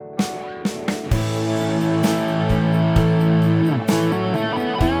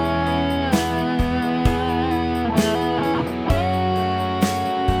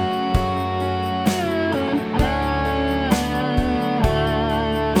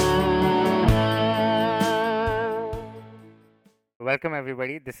welcome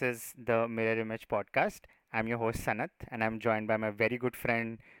everybody. This is the Mirror Image podcast. I'm your host Sanat, and I'm joined by my very good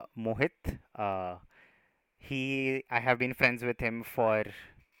friend Mohit. I have been friends with him for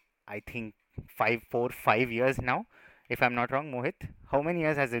I think 5 years now, if I'm not wrong. Mohit, how many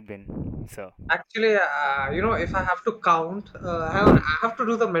years has it been, sir? Actually, if I have to count, hang on, I have to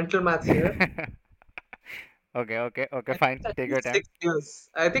do the mental maths here. Okay, I think fine. it's at Take your least time. 6 years.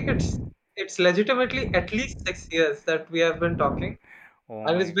 I think it's legitimately at least 6 years that we have been talking, Oh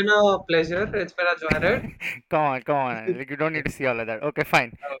and it's my. been a pleasure. It's been a joyride. Come on. Like, you don't need to see all of that. Okay,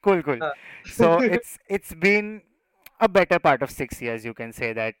 fine. Cool. Uh, So it's been a better part of 6 years, you can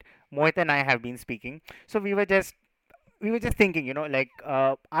say that Mohit and I have been speaking. So we were just thinking, like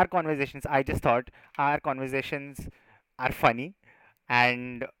our conversations. I just thought our conversations are funny,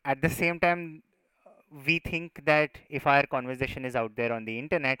 and at the same time, we think that if our conversation is out there on the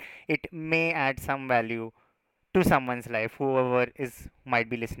internet, it may add some value to someone's life, whoever is might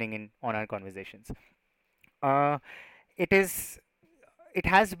be listening in on our conversations. Uh, it is it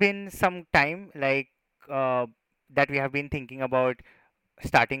has been some time like uh, that we have been thinking about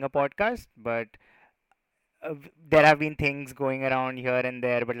starting a podcast, but there have been things going around here and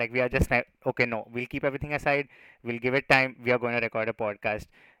there, but like we are just like, okay, no, we'll keep everything aside, we'll give it time, we are going to record a podcast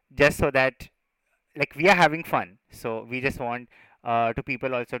just so that like we are having fun, so we just want to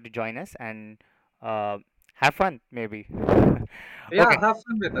people also to join us and uh, have fun maybe. yeah, Okay. have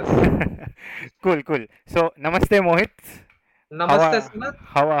fun with us. Cool. So namaste Mohit. how Namaste, are Sumit.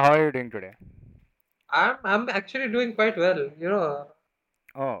 how are you doing today? I'm actually doing quite well.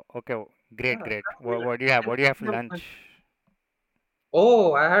 Oh, okay. Great, Yeah, great. I What, feel what do you have? What do you have for everything went- lunch?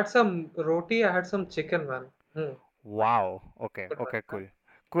 Oh, I had some roti. I had some chicken, man. Wow. Okay, Good one, okay, huh?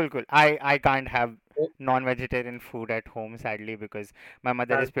 cool. I can't have Oh, non-vegetarian food at home sadly because my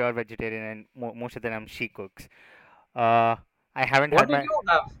mother is sad. pure vegetarian and most of the time she cooks. Uh, I haven't What had did my you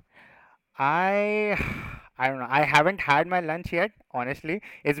have? I I don't know. I haven't had my lunch yet, honestly.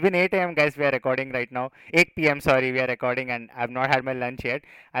 It's been 8 a.m. guys. We are recording right now. 8 p.m. Sorry, we are recording and I've not had my lunch yet.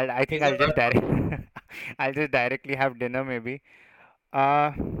 I think Is it I'll just well? direct I'll just directly have dinner maybe.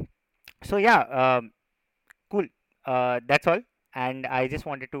 Uh, so yeah, cool. That's all. And I just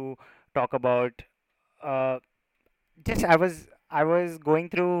wanted to talk about uh, just I was going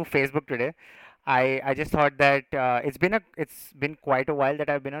through Facebook today. I just thought that it's been quite a while that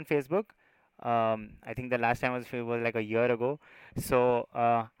I've been on Facebook. I think the last time was like a year ago. So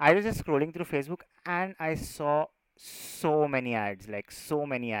I was just scrolling through Facebook and I saw so many ads, like so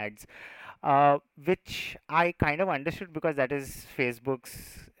many ads, which I kind of understood because that is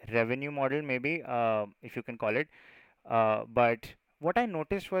Facebook's revenue model, maybe, if you can call it. But what I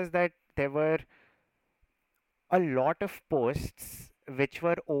noticed was that there were a lot of posts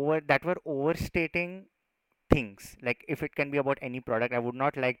that were overstating things. Like if it can be about any product, I would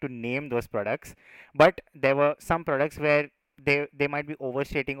not like to name those products, but there were some products where they might be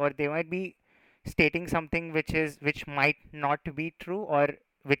overstating, or they might be stating something which might not be true, or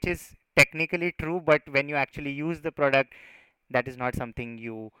which is technically true, but when you actually use the product, that is not something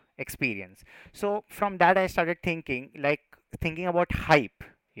you experience. So from that I started thinking about hype,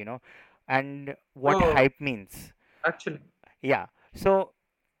 you know and what Oh, hype means. actually. Yeah. So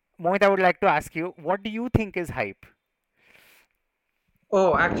Mohit, I would like to ask you, what do you think is hype?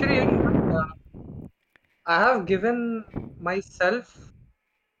 Oh, actually, I have given myself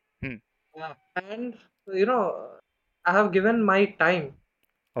Hmm. and I have given my time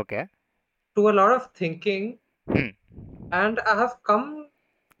Okay. to a lot of thinking, Hmm. and I have come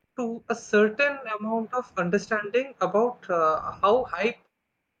to a certain amount of understanding about how hype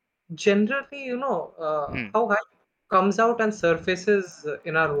generally, Hmm. how hype comes out and surfaces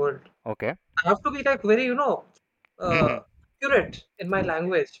in our world. Okay. I have to be like very, Hmm. Hmm. accurate in my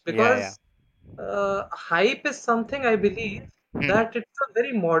language Yeah. because hype is something I believe Hmm. that it's a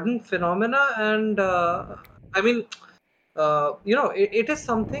very modern phenomena, and I mean, it is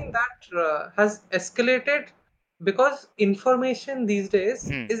something that has escalated because information these days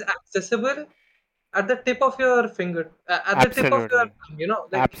Hmm. is accessible at the tip of your finger, at the tip of your Absolutely. tongue.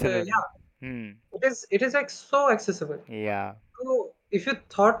 Absolutely. Yeah, Hmm. it is like so accessible. Yeah. So if you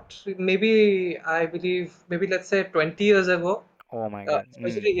thought maybe, I believe maybe let's say 20 years ago, Oh my God. Hmm.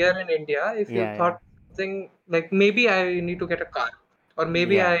 especially here in India, if you Yeah. thought something like maybe I need to get a car, or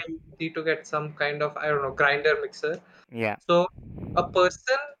maybe Yeah. I need to get some kind of, I don't know, grinder mixer. Yeah. So a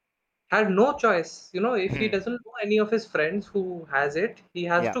person had no choice. If he Hmm. doesn't know any of his friends who has it, he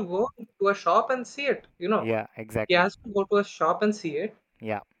has Yeah. to go to a shop and see it. Yeah. He Exactly. has to go to a shop and see it,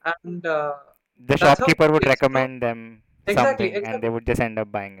 Yeah. and The that's how shopkeeper it would is. So recommend them exactly, something and they exactly, would just end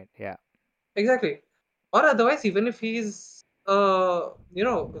up buying it. Yeah. exactly. Or otherwise, even if he's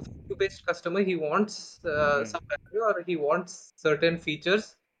value-based customer, he wants Hmm. some value or he wants certain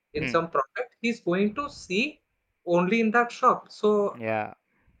features in Hmm. some product, he's going to see only in that shop. So Yeah,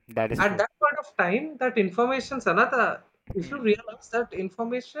 that is at true. that point of time, that information, Sanata, if you Hmm. realize that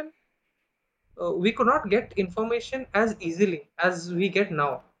information, we could not get information as easily as we get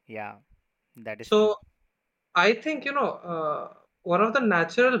now. Yeah, that is true. So I think, one of the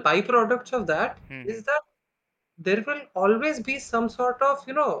natural byproducts of that Hmm. is that there will always be some sort of,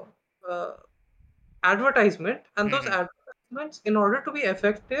 uh, advertisement, and those Hmm. advertisements, in order to be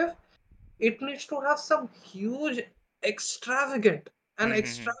effective, it needs to have some huge, extravagant, and Hmm.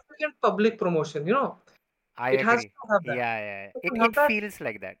 extravagant public promotion. I It has agree. to have that. Yeah, yeah, yeah. It It to have it that. feels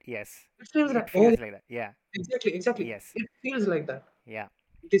like that. Yes. It feels It like, oh, feels yeah, like that. Yeah. exactly, exactly. Yes. It feels like that. Yeah.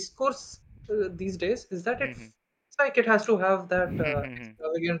 Discourse these days is that it Hmm. feels like it has to have that Hmm.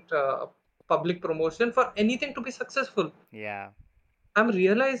 extravagant public promotion for anything to be successful. Yeah. I'm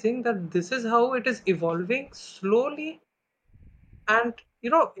realizing that this is how it is evolving slowly, and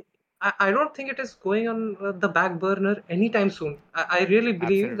I don't think it is going on the back burner anytime soon. I really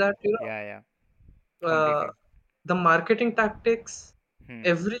believe that Absolutely. Yeah, yeah. uh, Completely. the marketing tactics,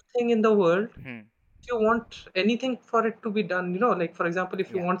 Hmm. everything in the world, Hmm. if you want anything for it to be done, like for example,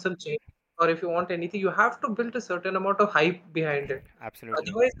 if you Yeah. want some change or if you want anything, you have to build a certain amount of hype behind it.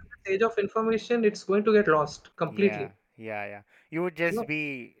 Absolutely. Otherwise, in this age of information, it's going to get lost Yeah. completely. Yeah, yeah. You would You just know,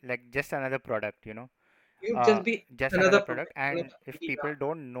 be like just another product, you'd just be just another another product. product. And if Yeah, people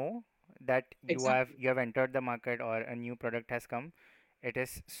don't know that exactly. you have entered the market or a new product has come, it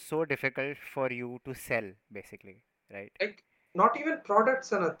is so difficult for you to sell, basically, right? Like not even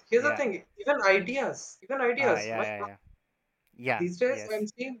products, Anant. Here's the Yeah. thing, even ideas, even ideas. Yeah, yeah, yeah. Yeah. These days, I'm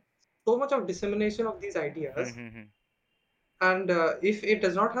Yes. seeing so much of dissemination of these Hmm. ideas, Hmm. Hmm. and if it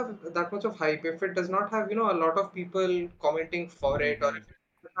does not have that much of hype, if it does not have a lot of people commenting for Hmm. it, or Hmm. if it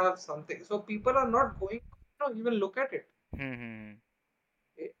does not have something, so people are not going to even look at it. Hmm. Hmm.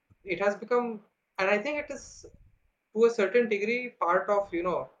 It has become, and I think it is to a certain degree part of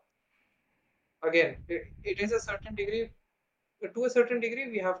again, it is a certain degree. To a certain degree,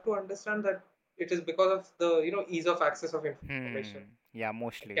 we have to understand that it is because of the ease of access of information. Yeah,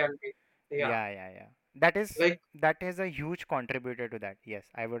 It mostly. can be, yeah, Yeah, yeah, yeah. That is like, that is a huge contributor to that. Yes,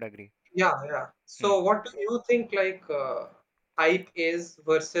 I would agree. yeah, yeah. Hmm. So what do you think, like, hype is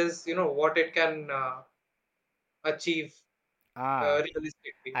versus what it can achieve Ah,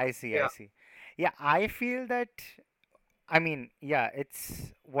 realistically? I see, I Yeah, see. Yeah, I feel that, I mean, yeah,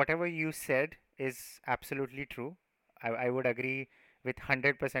 it's whatever you said is absolutely true. I would agree with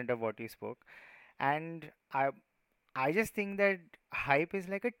 100% of what you spoke. And I just think that hype is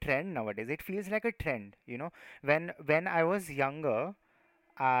like a trend nowadays. It feels like a trend. When I was younger,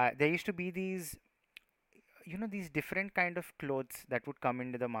 there used to be these different kind of clothes that would come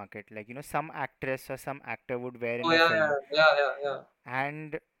into the market. Like, some actress or some actor would wear oh in a yeah, yeah, film, yeah, yeah, yeah,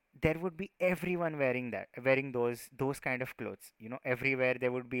 and there would be everyone wearing those kind of clothes. Everywhere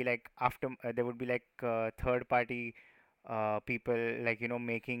there would be like there would be like third party people, like,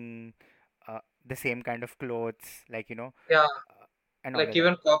 making the same kind of clothes, like, yeah, and all like of that.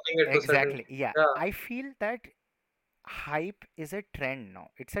 even copying it to certain Exactly. things. Yeah, Yeah, I feel that hype is a trend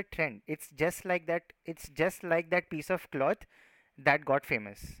now. It's a trend. It's just like that piece of cloth that got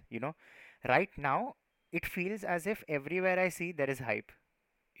famous. Right now, it feels as if everywhere I see there is hype.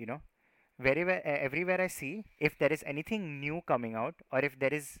 you know Everywhere I see, if there is anything new coming out, or if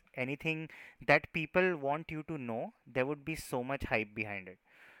there is anything that people want you to know, there would be so much hype behind it.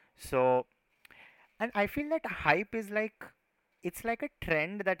 So, and I feel that hype is like, it's like a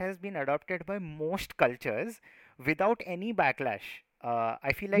trend that has been adopted by most cultures without any backlash.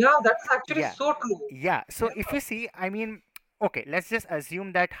 I feel like, yeah, that is actually yeah, so true. yeah. Yeah, So if you see, I mean, okay, let's just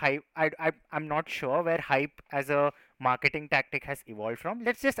assume that hype. I'm not sure where hype as a marketing tactic has evolved from.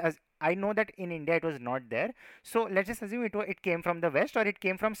 Let's just as I know that in India it was not there. So let's just assume it came from the West, or it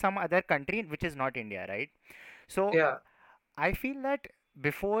came from some other country which is not India, right? So yeah, I feel that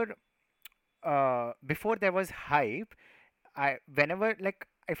before before there was hype, I whenever, like,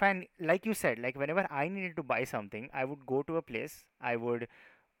 if like you said, like, whenever I needed to buy something, I would go to a place. I would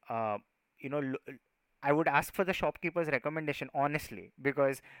uh, you know l- I would ask for the shopkeeper's recommendation, honestly,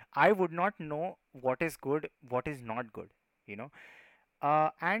 because I would not know what is good, what is not good, you know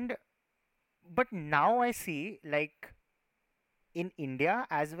and but now I see, like, in India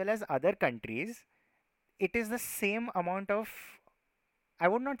as well as other countries, it is the same amount of, I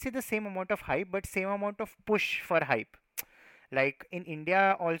would not say the same amount of hype, but same amount of push for hype. Like in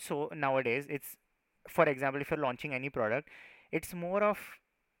India also nowadays, it's, for example, if you're launching any product, it's more of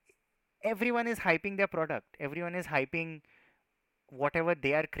everyone is hyping their product. Everyone is hyping whatever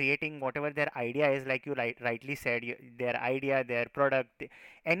they are creating, whatever their idea is, like you rightly said, their idea, their product,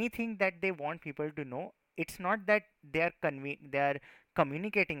 anything that they want people to know, it's not that they are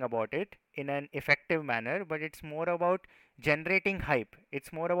communicating about it in an effective manner, but it's more about generating hype.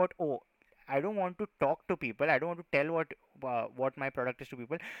 It's more about, oh, I don't want to talk to people. I don't want to tell what my product is to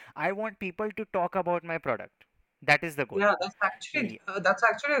people. I want people to talk about my product. That is the goal. Yeah, Ye- that's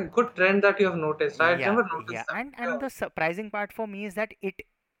actually a good trend that you have noticed. I Yeah, never yeah, noticed that. and the surprising part for me is that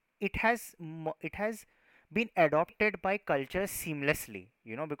it has been adopted by cultures seamlessly,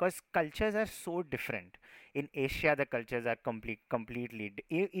 because cultures are so different. In Asia, the cultures are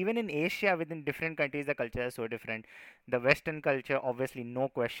even in Asia, within different countries, the culture is so different. The Western culture, obviously, no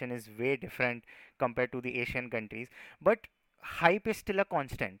question, is way different compared to the Asian countries, but hype is still a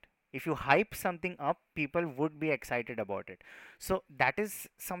constant. If you hype something up, people would be excited about it. So that is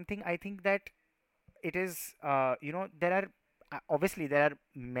something I think that it is, there are obviously there are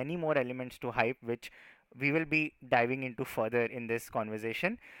many more elements to hype, which we will be diving into further in this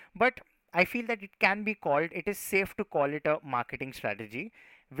conversation. But I feel that it is safe to call it a marketing strategy,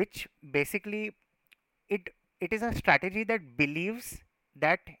 which basically it it is a strategy that believes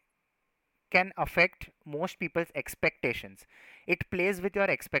that can affect most people's expectations. It plays with your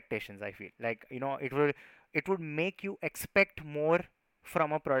expectations. I feel like, it would make you expect more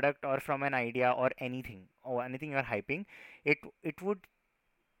from a product or from an idea or anything you're hyping. It would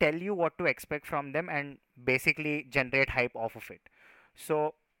tell you what to expect from them and basically generate hype off of it.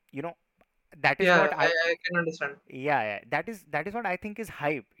 So, you know that is Yeah, what I I can understand. yeah, yeah, that is what I think is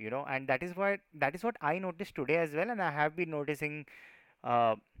hype, and that is what I noticed today as well, and I have been noticing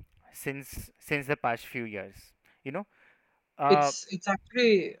uh, since the past few years. You know, uh, It's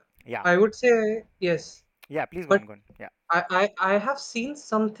actually, yeah, I would say yes, yeah. Please go but on, go on. Yeah. I have seen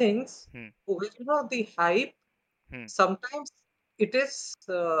some things Hmm. where, the hype Hmm. sometimes it is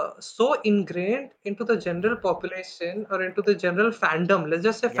so ingrained into the general population or into the general fandom. Let's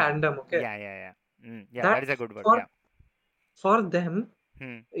just say Yeah. fandom, okay? Yeah. Yeah. Yeah. Yeah. That That is a good word. for Yeah. for them,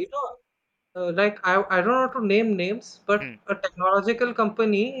 Hmm. you know, like I don't know to name names, but Hmm. a technological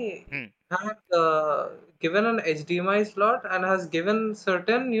company Hmm. had given an HDMI slot and has given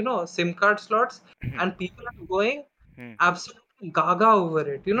certain, SIM card slots, Hmm. and people are going Hmm. absolutely gaga over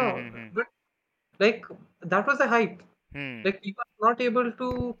it, Hmm. Hmm. But like that was a hype. Hmm. Like people are not able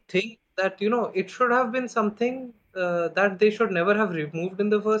to think that, it should have been something that they should never have removed in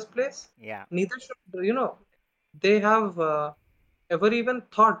the first place. Yeah. Neither should, they have ever even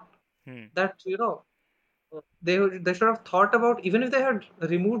thought Hmm. that, they should have thought about, even if they had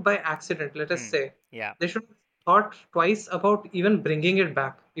removed by accident, let us Hmm. say, Yeah. they should have thought twice about even bringing it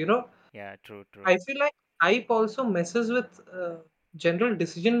back. Yeah. True. True. I feel like hype also messes with general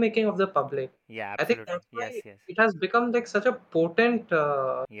decision making of the public. Yeah. I think Absolutely. that's Yes. why Yes. it has become like such a potent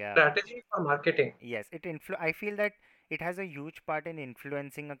Yeah. strategy for marketing. Yes, I feel that it has a huge part in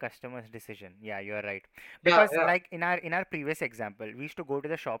influencing a customer's decision. Yeah, you're right. Yeah, Because yeah, like in our previous example, we used to go to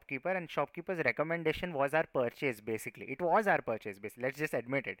the shopkeeper and shopkeeper's recommendation was our purchase basically. It was our purchase basically. Let's just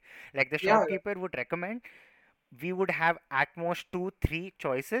admit it. Like the yeah, shopkeeper would recommend, we would have at most two, three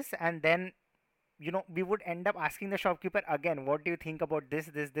choices, and then we would end up asking the shopkeeper again, what do you think about this,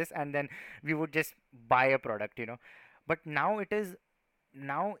 and then we would just buy a product. But now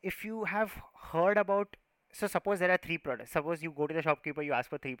if you have heard about, so suppose there are three products, suppose you go to the shopkeeper, you ask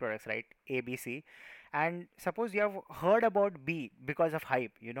for three products, right? A, B, C. And suppose you have heard about B because of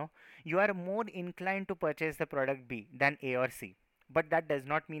hype, you are more inclined to purchase the product B than A or C. But that does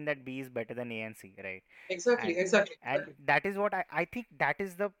not mean that B is better than A and C, right? exactly, and exactly, and exactly. that is what I think that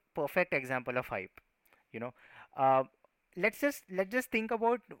is the perfect example of hype. you know uh, let's just think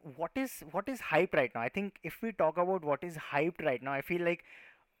about what is hype right now. I think if we talk about what is hyped right now, I feel like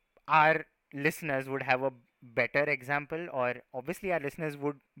our listeners would have a better example, or obviously our listeners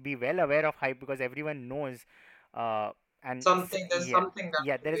would be well aware of hype because everyone knows, uh, There's yeah, something that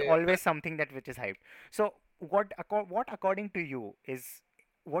yeah, there is yeah, always something that which is hyped. So what according to you is,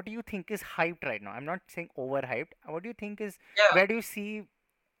 what do you think is hyped right now? I'm not saying overhyped. What do you think is, yeah, where do you see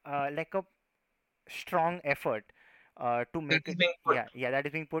like a strong effort to that make is it, being put. yeah, yeah, that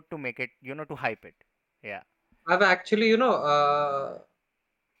is being put to make it, to hype it. Yeah. I've actually, in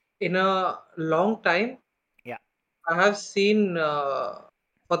a long time, Yeah. I have seen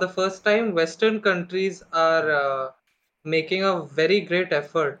for the first time Western countries are Hmm. making a very great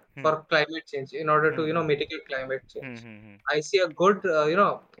effort Hmm. for climate change in order to Hmm. Hmm. mitigate climate Hmm. change. Hmm. I see a good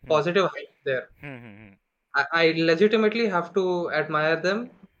Hmm. positive hype there. Hmm. Hmm. Hmm. I legitimately have to admire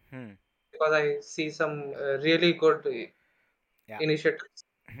them Hmm. because I see some really good Yeah. initiatives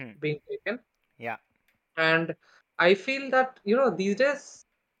Hmm. being taken. Yeah. And I feel that, these days,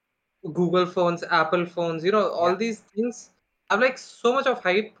 Google phones, Apple phones, all Yeah. these things have like so much of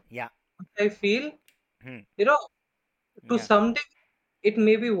hype. Yeah. I feel, Hmm. you know, to Yeah. some degree, it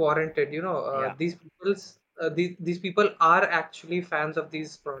may be warranted. Yeah. These people are actually fans of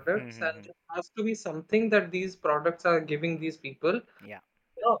these Hmm. products, Hmm. and Hmm. there has to be something that these products are giving these people, Yeah.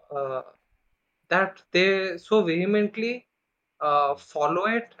 you know, that they so vehemently follow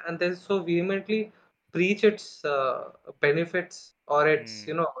it, and they so vehemently preach its benefits or its,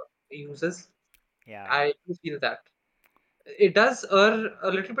 Hmm. uses. Yeah. Yeah. I do feel that it does err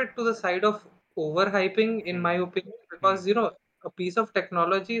a little bit to the side of overhyping, in my Hmm. opinion, Hmm. because a piece of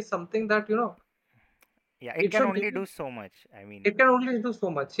technology is something that Yeah. It it can should give only you, do so much. I mean, it can only do so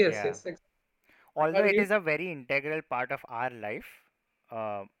much. Yes, yeah. yes, exactly. Although And it is a very integral part of our life,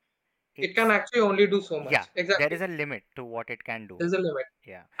 uh, it can it's actually only do so yeah. much. There Exactly. is a limit to what it can do. There's a limit,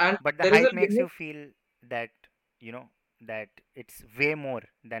 Yeah. and But the there is a hype makes limit. you feel that you know that it's way more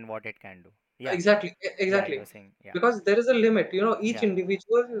than what it can do. Yeah. Exactly, Yeah. You were exactly. saying. Yeah. Because there is a limit. Each Yeah.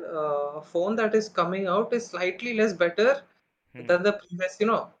 individual phone that is coming out is slightly less better Hmm. than the previous,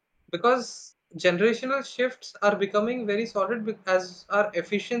 because generational shifts are becoming very solid as our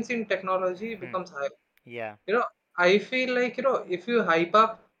efficiency in technology Hmm. becomes higher. Yeah. You know, I feel like, if you hype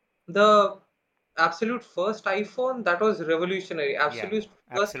up the absolute first iPhone, that was revolutionary. Yeah. Absolute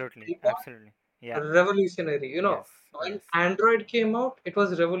first Absolutely. iPhone, Absolutely. Yeah. revolutionary. Yes. When Yes. Android came out, it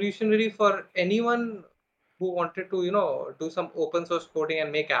was revolutionary for anyone who wanted to, do some open source coding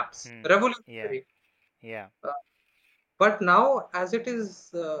and make apps. Hmm. Yeah. Revolutionary. Yeah. Uh, but now, as it is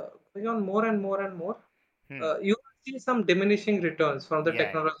going on more and more and more, Hmm. you will see some diminishing returns from the Yeah. Yeah.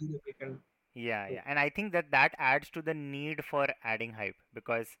 technology that we can Yeah. do. Yeah. And I think that that adds to the need for adding hype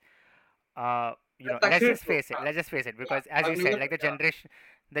because That's let's actually just true. face it. Let's just face it because Yeah, as you said, even like the generation,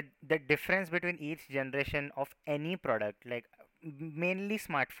 the difference between each generation of any product, like mainly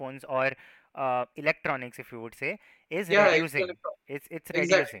smartphones or electronics, if you would say, is yeah, reducing. It's exactly,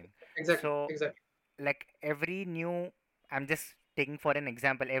 reducing. exactly, So exactly, like every new, I'm just taking for an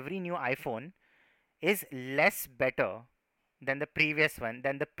example, every new iPhone is less better than the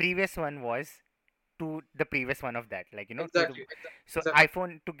previous one was to the previous one of that, like to the exactly, so exactly.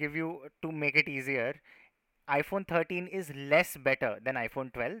 iPhone, to make it easier, iPhone 13 is less better than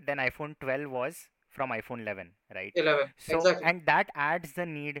iPhone 12 than iPhone 12 was from iPhone 11, right? 11, So exactly. and that adds the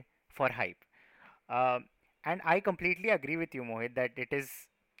need for hype. um, and I completely agree with you, Mohit, that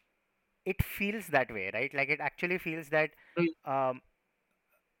it feels that way, right? Like it actually feels that Mm, um,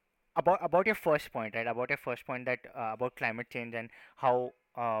 about your first point, right? About your first point that about climate change and how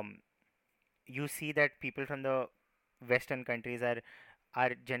you see that people from the western countries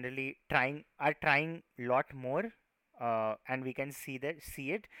are generally trying lot more, and we can see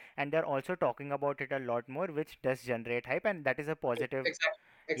it, and they're also talking about it a lot more, which does generate hype, and that is a positive. exactly,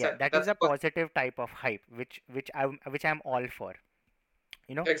 Yeah, exactly. that is That's a what, positive type of hype, which I'm all for,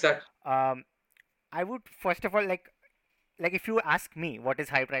 you know exactly. um I would first of all, like if you ask me what is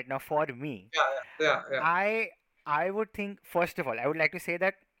hype right now for me, Yeah, yeah, yeah, yeah. i I would think, first of all, I would like to say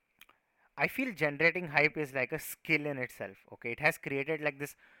that I feel generating hype is like a skill in itself. Okay, it has created like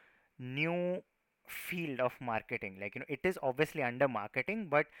this new field of marketing. Like it is obviously under marketing,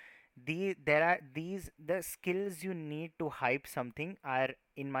 but there are the skills you need to hype something are,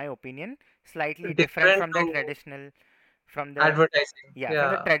 in my opinion, slightly different Different from the to traditional from the advertising. yeah, from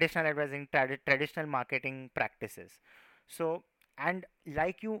the Yeah, traditional advertising, traditional marketing practices. So, and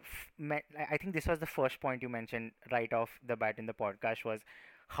like I think this was the first point you mentioned right off the bat in the podcast, was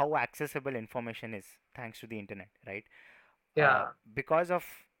how accessible information is thanks to the internet, right? yeah. Because of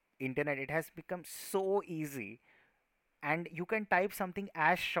internet, it has become so easy, and you can type something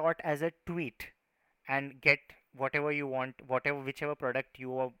as short as a tweet and get whatever you want, whatever whichever product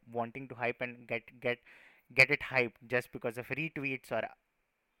you are wanting to hype, and get it hyped just because of retweets or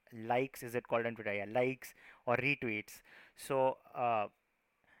likes. Is it called on Twitter? Yeah, likes or retweets. So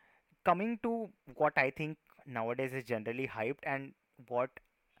coming to what I think nowadays is generally hyped, and what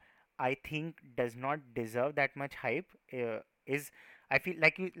I think does not deserve that much hype, is, I feel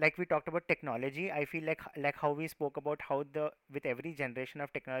like we talked about technology. I feel like how we spoke about how the with every generation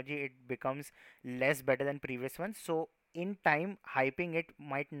of technology it becomes less better than previous ones. So in time, hyping it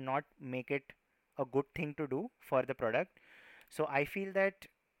might not make it a good thing to do for the product. So I feel that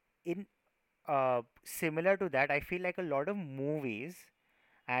in similar to that, I feel like a lot of movies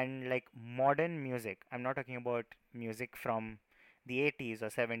and like modern music. I'm not talking about music from the 80s or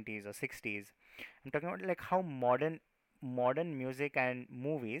 70s or 60s. I'm talking about like how modern music and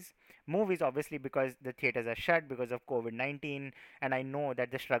movies obviously, because the theaters are shut because of COVID-19, and I know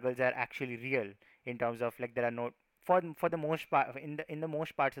that the struggles are actually real in terms of like there are no for the most part in the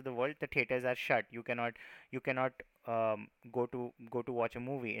most parts of the world, the theaters are shut. You cannot go to watch a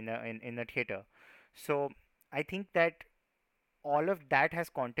movie in a theater. So I think that all of that has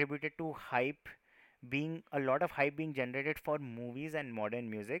contributed to hype being a lot of hype being generated for movies and modern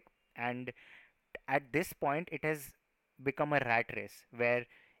music. And at this point it has become a rat race where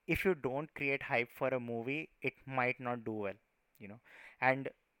if you don't create hype for a movie, it might not do well, you know. And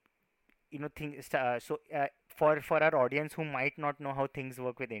things for our audience who might not know how things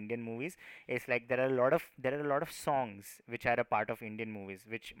work with Indian movies, it's like there are a lot of songs which are a part of Indian movies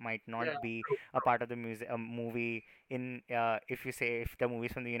which might Yeah. not be a part of the music movie in if you say if the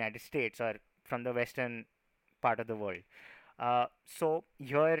movies from the United States or from the western part of the world. So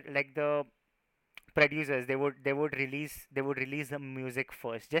here, like, the producers, they would release the music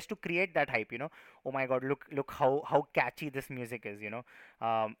first just to create that hype, oh my god, look how catchy this music is,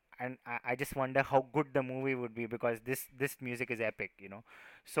 and I just wonder how good the movie would be because this music is epic,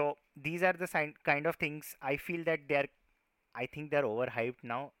 so these are the kind of things I feel that I think they're overhyped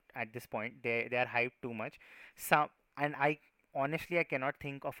now at this point. They are hyped too much. Some and I honestly I cannot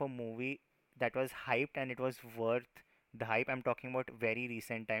think of a movie that was hyped and it was worth the hype. I'm talking about very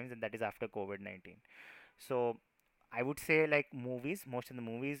recent times, and that is after COVID-19. So I would say, like, movies, most of the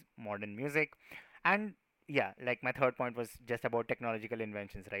movies, modern music, and yeah, like my third point was just about technological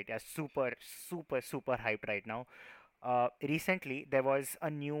inventions, right? Yeah, super, super, super hyped right now. Recently there was a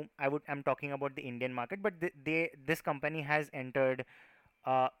new. I'm talking about the Indian market, but this company has entered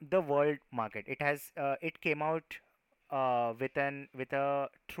the world market. It came out with a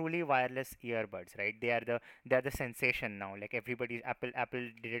truly wireless earbuds, right? They are the sensation now. Like, everybody's Apple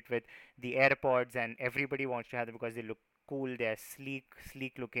did it with the AirPods, and everybody wants to have them because they look cool. They're sleek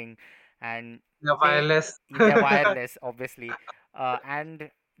looking, and The they wireless. they're wireless, obviously,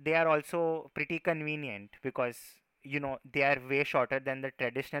 and they are also pretty convenient because they are way shorter than the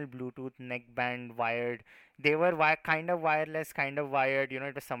traditional Bluetooth neckband wired. They were kind of wireless, kind of wired,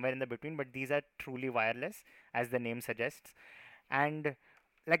 it was somewhere in the between, but these are truly wireless, as the name suggests. And,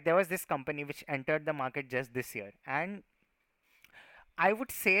 like, there was this company which entered the market just this year, and I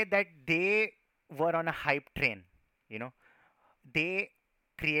would say that they were on a hype train. You know, they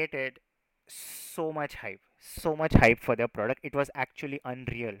created so much hype for their product. It was actually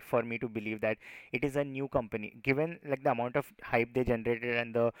unreal for me to believe that it is a new company, given, like, the amount of hype they generated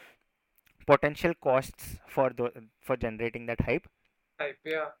and the potential costs for generating that hype. Type,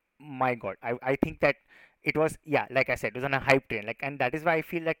 yeah. My god, I think that it was, yeah, like I said, it was on a hype train, like, and that is why I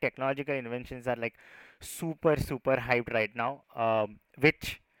feel like technological inventions are, like, super super hyped right now,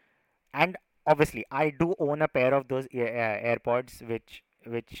 which and obviously I do own a pair of those AirPods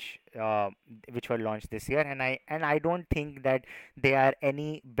which were launched this year, and I don't think that they are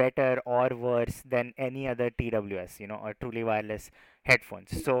any better or worse than any other TWS, or truly wireless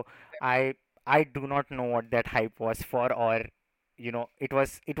headphones. So I I do not know what that hype was for, or it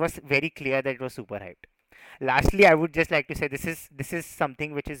was very clear that it was super hyped. Lastly, I would just like to say this is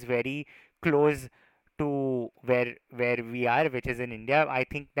something which is very close to where we are, which is in India. I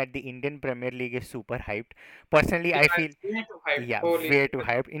think that the Indian Premier League is super hyped. Personally, I Yeah, feel, it's way too hyped. yeah, Holy way shit. too It's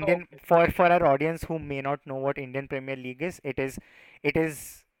hyped. so Indian hyped. for our audience who may not know what Indian Premier League is, it is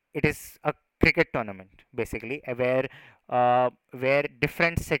a cricket tournament basically, where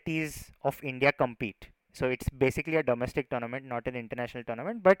different cities of India compete. So it's basically a domestic tournament, not an international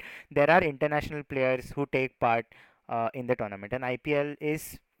tournament, but there are international players who take part in the tournament. And IPL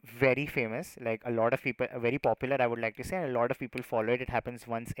is very famous, like, a lot of people, very popular, I would like to say, and a lot of people follow it. It happens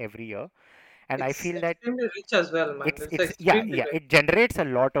once every year, and I It's feel that extremely rich as well, man. It's it's yeah, extremely yeah, rich. it generates a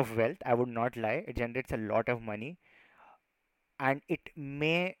lot of wealth. I would not lie, it generates a lot of money. And it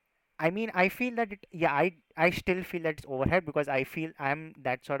may, I mean, I feel that it yeah, I still feel that it's overhead, because I feel I'm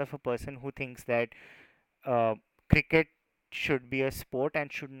that sort of a person who thinks that uh, cricket should be a sport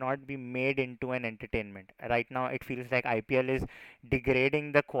and should not be made into an entertainment. Right now, it feels like IPL is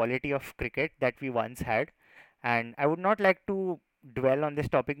degrading the quality of cricket that we once had. And I would not like to dwell on this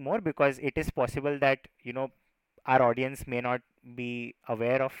topic more, because it is possible that, our audience may not be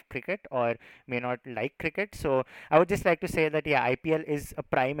aware of cricket or may not like cricket. So I would just like to say that, yeah, IPL is a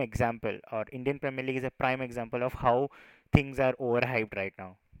prime example, or Indian Premier League is a prime example of how things are overhyped right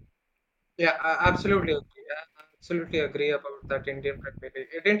now. Yeah, I absolutely agree. I absolutely agree about that Indian Premier League.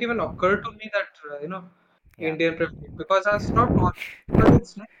 It didn't even occur to me that Yeah. Indian Premier League, because I was not watching,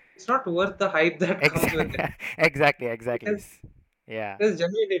 because it's not worth the hype that comes with it. Exactly, exactly, It exactly. is Yeah, it is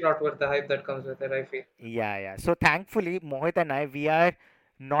genuinely not worth the hype that comes with it, I feel. yeah, yeah. So thankfully, Mohit and I, we are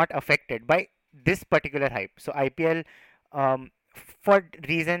not affected by this particular hype. So IPL, for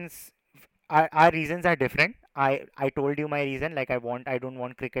reasons, our reasons are different. I told you my reason. Like I don't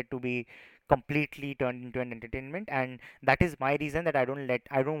want cricket to be completely turned into an entertainment, and that is my reason that I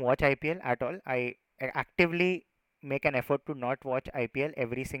don't watch IPL at all. I actively make an effort to not watch IPL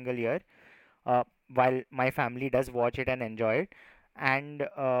every single year, while my family does watch it and enjoy it. And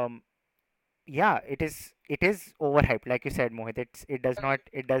yeah, it is overhyped, like you said, Mohit. It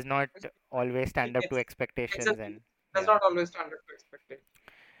does not always stand up to It's expectations, exactly and does yeah, not always stand up to expectation.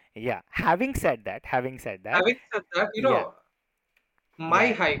 yeah. Having said that, Having said that, yeah, my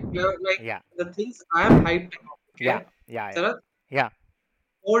yeah, hype, like yeah, the things I am hyped about, yeah, okay? yeah, Sarath, yeah,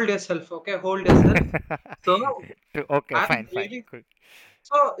 hold yourself, okay? Hold yourself. So Okay, I'm fine, really cool.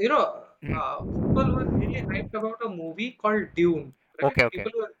 so people were Mhm. really hyped about a movie called Dune, right? Okay, okay,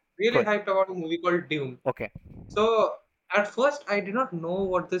 People were really cool. hyped about a movie called Dune. Okay, So at first, I did not know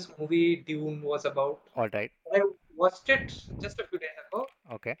what this movie Dune was about. all right. I watched it just a few days ago,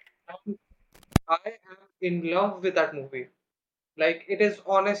 Okay. and I am in love with that movie. Like it is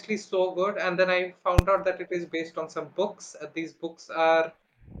honestly so good. And then I found out that it is based on some books. These books are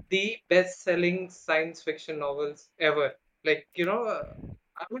the best-selling science fiction novels ever. Like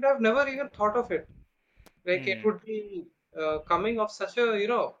I would have never even thought of it. Like it Hmm. would be coming of such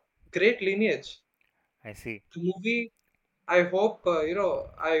a great lineage. I see. The movie. I hope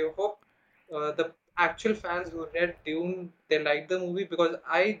the actual fans who read Dune they liked the movie because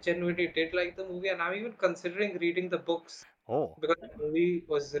I genuinely did like the movie, and I'm even considering reading the books Oh, because the movie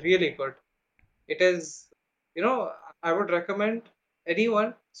was really good. It is, I would recommend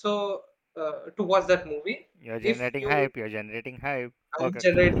anyone to watch that movie you're if generating you hype. You're generating hype. I'm Okay.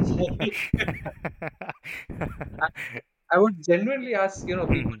 generating. I I would genuinely ask people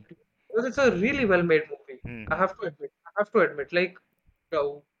Hmm. to because it's a really well made movie. Hmm. I have to admit, like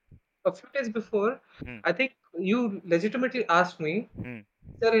uh, a few days before, Hmm. I think you legitimately asked me, Hmm.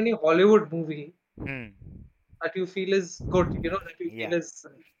 is there any Hollywood movie Hmm. that you feel is good, that you feel Yeah. is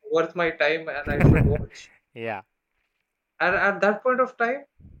worth my time and I should watch? Yeah. And at that point of time,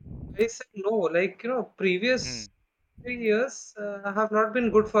 I said no. Like, Hmm. previous 3 years have not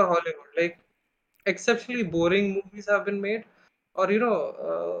been good for Hollywood. Like, exceptionally boring movies have been made, or,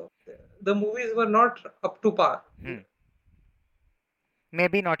 the movies were not up to par. Hmm.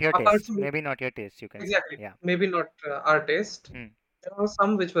 Maybe not your Apart taste. from, Maybe not your taste, you can say. exactly, Yeah. maybe not our taste. Hmm. There were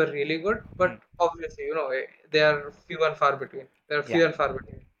some which were really good, Hmm. but obviously, they are few and far between. They are Yeah. few and far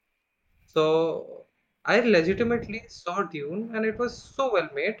between. So I legitimately saw Dune, and it was so well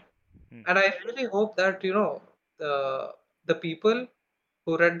made. Hmm. And I really hope that the the people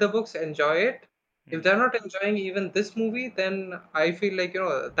who read the books enjoy it. If Hmm. they're not enjoying even this movie, then I feel like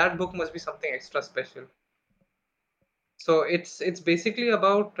that book must be something extra special. So it's basically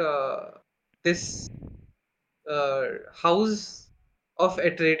about this house of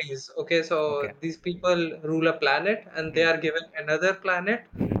Atreides. Okay, Okay. so these people rule a planet, and they Hmm. are given another planet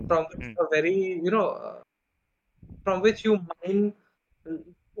from which Hmm. a very from which you mine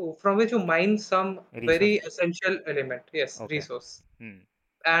from which you mine some very Resources. essential element. Yes, Okay. resource. Hmm.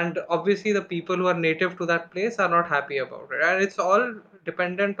 And obviously, the people who are native to that place are not happy about it, and it's all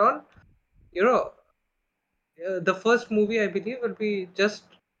dependent on you know the first movie I believe will be just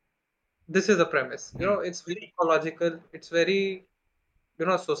this is the premise. Hmm. It's very ecological. It's very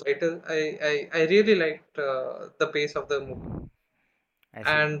societal. I really liked the pace of the movie, I see.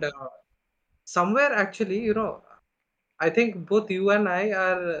 and somewhere actually I think both you and I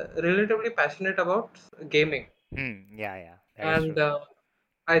are relatively passionate about gaming, Hmm. Yeah, yeah. That is and true.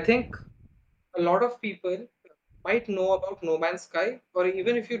 I think a lot of people might know about No Man's Sky, or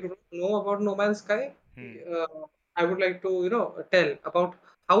even Hmm. if you don't know about No Man's Sky, Hmm. I would like to tell about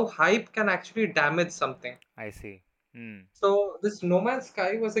how hype can actually damage something. I see. Hmm. So this No Man's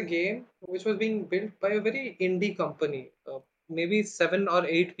Sky was a game which was being built by a very indie company, maybe 7 or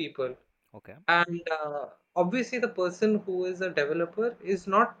 8 people, Okay. and obviously the person who is a developer is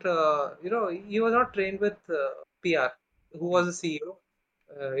not, he was not trained with PR, who Hmm. was a CEO.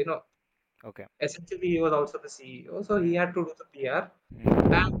 Okay. Essentially he was also the CEO, so he Hmm. had to do the PR.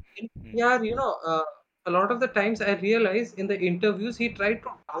 And Hmm. in Hmm. PR, a lot of the times I realized in the interviews he tried to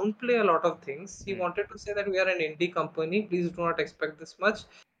downplay a lot of things. He Hmm. wanted to say that we are an indie company, please do not expect this much.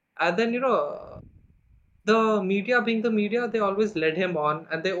 And then the media, being the media, they always led him on,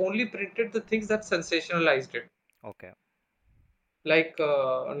 and they only printed the things that sensationalized it. Okay. Like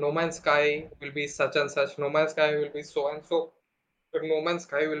No Man's Sky will be such and such, No Man's Sky will be so and so, but No Man's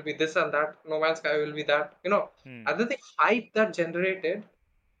Sky will be this and that, No Man's Sky will be that. Hmm. And then the hype that generated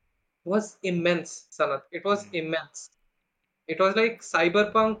was immense, Sanat. It was Hmm. immense. It was like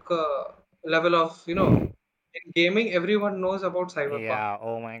cyberpunk level of, In gaming, everyone knows about Cyberpunk. Yeah,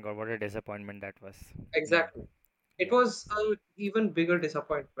 oh my God, what a disappointment that was. Hmm. Exactly. It Yeah. was an even bigger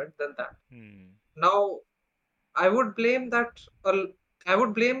disappointment than that. Hmm. Now, I would blame that. I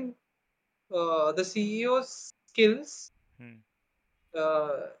would blame the CEO's skills Hmm.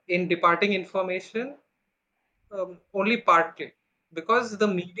 in departing information only partly because Hmm. the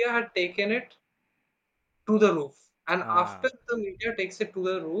media had taken it to the roof. And Ah. after the media takes it to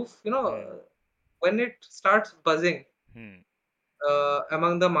the roof, Hmm. when it starts buzzing Hmm.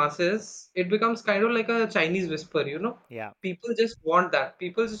 among the masses, it becomes kind of like a Chinese whisper. Yeah. People just want that.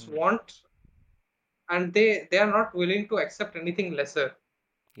 People just Hmm. want, and they are not willing to accept anything lesser.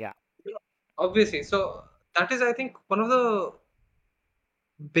 Yeah. Obviously. So that is, I think, one of the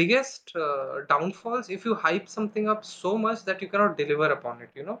biggest downfalls if you hype something up so much that you cannot deliver upon it.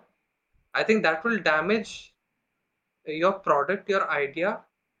 I think that will damage your product, your idea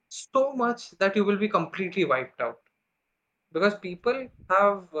so much that you will be completely wiped out because people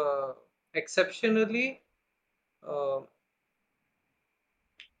have exceptionally uh,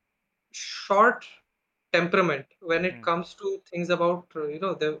 short temperament when it Hmm. comes to things about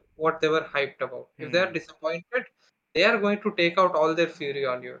what they were hyped about. If they are Hmm. disappointed, they are going to take out all their fury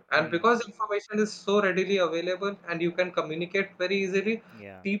on you. And Hmm. because information is so readily available and you can communicate very easily,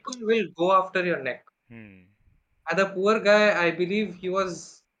 Yeah. people will go after your neck. Hmm. And the poor guy, I believe he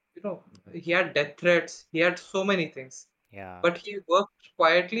was, he had death threats, he had so many things. Yeah. But he worked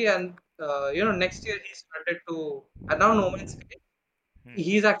quietly, and next year he started to. And now No Man's Sky, Hmm.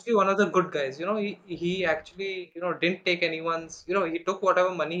 he's actually one of the good guys. He actually didn't take anyone's. He took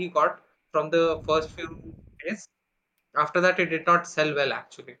whatever money he got from the first few days. After that, it did not sell well.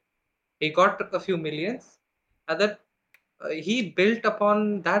 Actually, he got a few millions, and that he built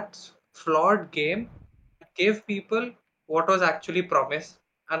upon that flawed game, gave people what was actually promised,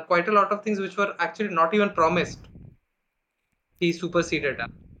 and quite a lot of things which were actually not even promised. He superseded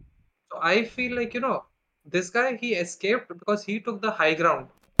that. So I feel like this guy, he escaped because he took the high ground.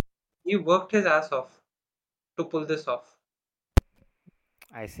 He worked his ass off to pull this off.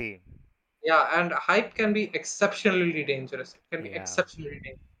 I see. Yeah, and hype can be exceptionally dangerous. It can be Yeah. exceptionally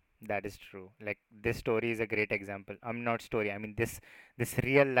dangerous. That is true. Like this story is a great example. I'm not story. I mean this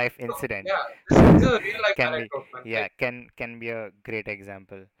real life So, incident yeah, this is a real life can be anecdote, man. yeah can be a great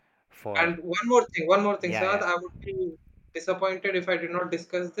example for And one more thing, yeah Sanad, yeah. I would be disappointed if I did not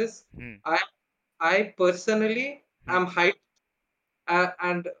discuss this. Hmm. I personally Hmm. am hyped,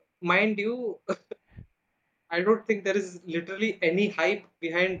 and mind you, I don't think there is literally any hype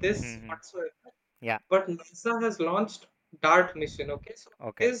behind Hmm. this Hmm. whatsoever. Yeah. But NASA has launched DART mission. Okay, so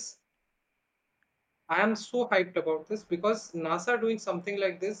Okay. is I am so hyped about this because NASA doing something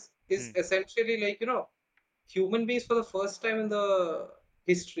like this is Hmm. essentially like human beings for the first time in the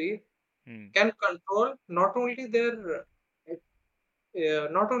history Hmm. can control not only the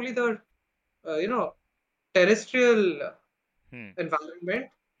terrestrial Hmm. environment,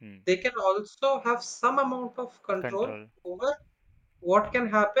 Hmm. they can also have some amount of control Control. over what can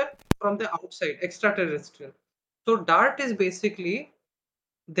happen from the outside, extraterrestrial. So DART is basically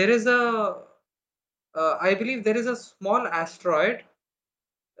there is a I believe there is a small asteroid.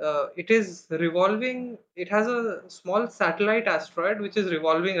 It is revolving. It has a small satellite asteroid which is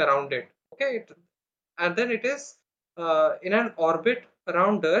revolving around it. Okay, and then it is in an orbit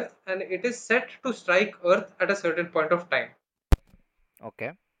around Earth, and it is set to strike Earth at a certain point of time.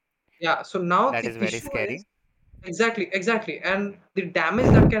 Okay. Yeah. So now That the is very issue is scary. exactly, and the damage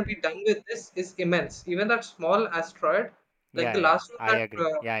that can be done with this is immense. Even that small asteroid, like Yeah the yeah. last one I that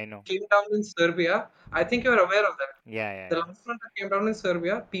agree. Yeah I know. came down in Serbia, I think you're aware of that. Yeah yeah The yeah. last one that came down in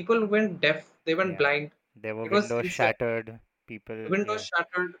Serbia, people went deaf, they went Yeah. blind. There were It was windows insane. shattered. The People. windows Yeah.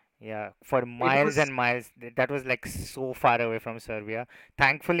 shattered. Yeah, for It miles was and miles. That was like so far away from Serbia.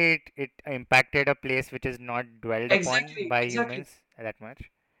 Thankfully, it impacted a place which is not dwelled upon by exactly. humans that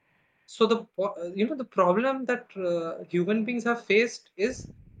much. So the problem that human beings have faced is,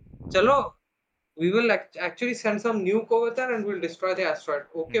 chalo, we will actually send some nuke over there and we'll destroy the asteroid.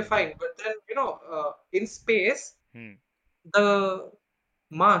 Okay, Hmm. fine. But then, in space, Hmm. the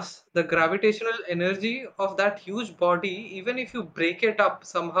mass, the gravitational energy of that huge body, even if you break it up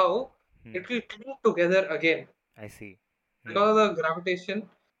somehow, Hmm. it will cling together again I see. Hmm. because of the gravitation.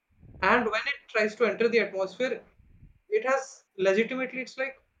 And when it tries to enter the atmosphere, it has legitimately, it's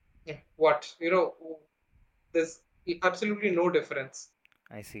like, what? There's absolutely no difference.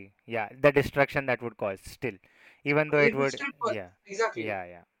 I see. Yeah, the destruction that would cause still, even though it It will would. still work. Yeah. Exactly. Yeah.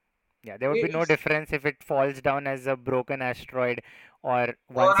 Yeah. Yeah. There would be no It's difference if it falls down as a broken asteroid or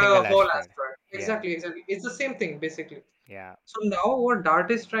or one a single whole asteroid. asteroid. Yeah. Exactly. It's the same thing basically. Yeah. So now what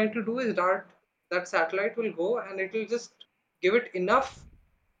Dart is trying to do is Dart. that satellite will go and it will just give it enough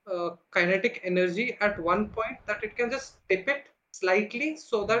kinetic energy at one point that it can just tip it slightly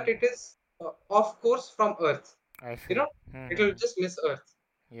so that Hmm. it is off course from Earth. I You see. know, it will Hmm. just miss Earth.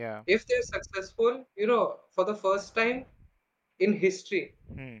 Yeah. If they're successful, for the first time in history,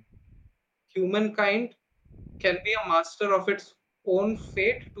 Hmm. humankind can be a master of its own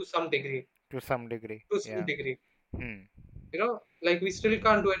fate to some degree. To some degree. To some Yeah. degree, Hmm. like we still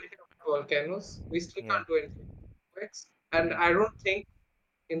can't do anything about volcanoes. We still Yeah. can't do anything about earthquakes, and Hmm. I don't think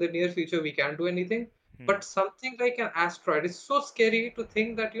in the near future we can do anything. Hmm. But something like an asteroid is so scary to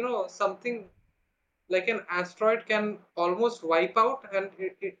think that something like an asteroid can almost wipe out, and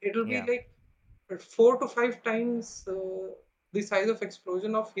it'll be Yeah. like 4 to 5 times the size of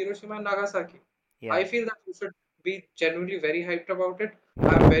explosion of Hiroshima and Nagasaki. I Yeah. feel that we should be genuinely very hyped about it.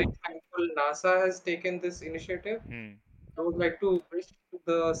 I'm very thankful NASA has taken this initiative. Hmm. I would like to wish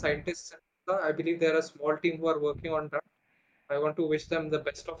the scientists, I believe they're a small team who are working on that. I want to wish them the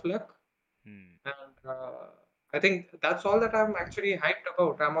best of luck. Hmm. And I think that's all that I'm actually hyped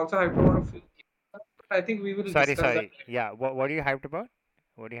about. I'm also hyped about a few games, but I think we will Sorry, discuss that sorry. later. Yeah. What are you hyped about?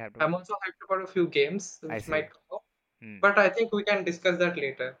 What are you hyped I'm about? also hyped about a few games I which see. might come up, Hmm. but I think we can discuss that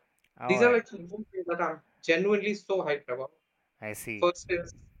later. All These are right. like some movies that I'm genuinely so hyped about. I see. First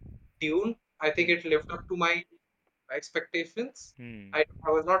is Dune. I think Hmm. it lived up to my expectations. Hmm. I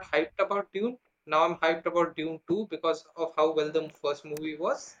was not hyped about Dune. Now I'm hyped about Dune 2 because of how well the first movie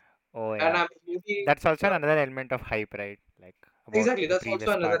was. Oh And yeah. I'm really, That's also uh, another element of hype, right? Like about exactly, the that's also previous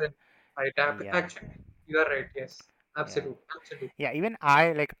another part. element. Right. Yeah. Actually, you are right. Yes. Yeah. Absolutely. Absolutely. Yeah, even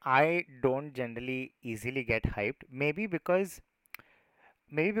I don't generally easily get hyped. Maybe because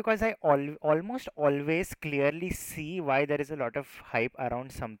I almost always clearly see why there is a lot of hype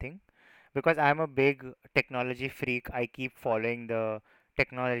around something. Because I'm a big technology freak, I keep following the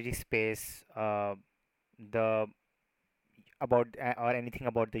technology space, the about or anything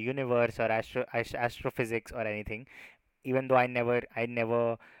about the universe or astrophysics or anything. Even though I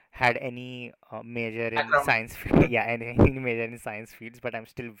never had any major in Background. science field, yeah, any major in science fields, but I'm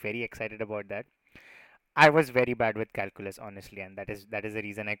still very excited about that. I was very bad with calculus, honestly, and that is the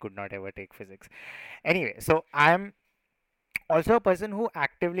reason I could not ever take physics. Anyway, so I'm also a person who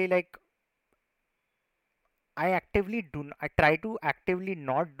actively like I try to actively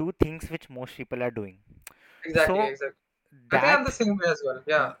not do things which most people are doing. Exactly. So Exactly. I think I'm the that same way as well.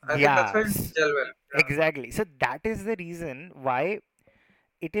 Yeah. I think that's yeah, why we gel well. Yeah. exactly. So that is the reason why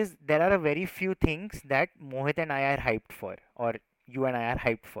there are a very few things that Mohit and I are hyped for, or you and I are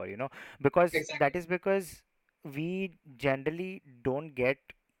hyped for, because that Exactly. is because we generally don't get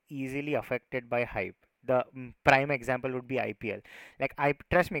easily affected by hype. The prime example would be IPL. Like I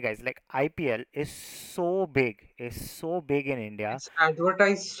trust me guys, like IPL is so big in India. It's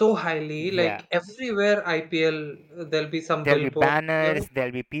advertised so highly, Yeah. like everywhere IPL, there'll be some There'll be billboard. banners,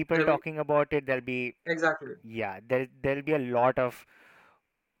 there'll be people There'll be talking about it, there'll be exactly yeah, there'll be a lot of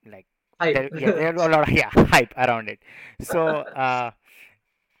like hype. there'll be a lot of yeah hype around it. So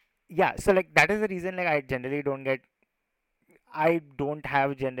yeah, so like that is the reason like I don't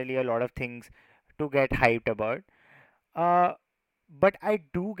have generally a lot of things to get hyped about. uh but I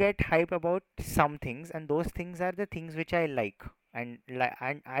do get hype about some things, and those things are the things which I like, and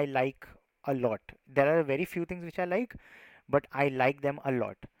I like a lot. There are very few things which I like, but I like them a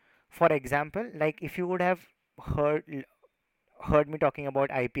lot. For example, like if you would have heard heard me talking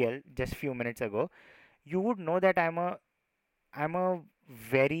about IPL just few minutes ago, you would know that I'm a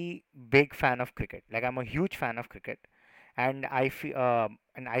very big fan of cricket. Like I'm a huge fan of cricket, and I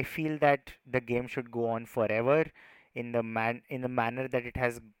feel that the game should go on forever in the manner that it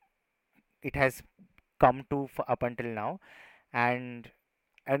has come to up until now, and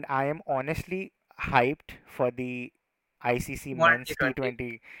I am honestly hyped for the ICC One Men's T20.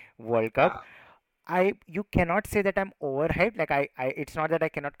 T20 World Cup. Yeah. You cannot say that I'm overhyped. Like it's not that I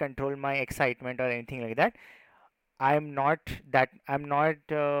cannot control my excitement or anything like that. I'm not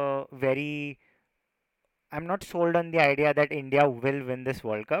I'm not sold on the idea that India will win this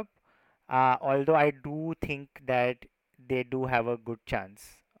World Cup. Although I do think that they do have a good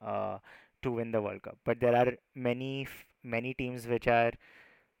chance to win the World Cup. But there are many teams which are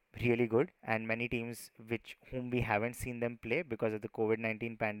really good, and many teams which whom we haven't seen them play because of the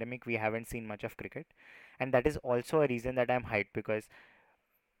COVID-19 pandemic. We haven't seen much of cricket, and that is also a reason that I'm hyped because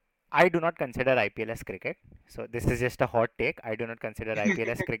I do not consider IPL as cricket. So this is just a hot take. I do not consider IPL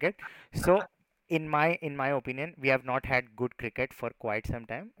as cricket. So in my opinion, we have not had good cricket for quite some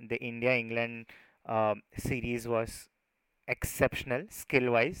time. The India England series was exceptional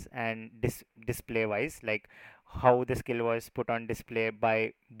skill wise and display wise. Like how the skill was put on display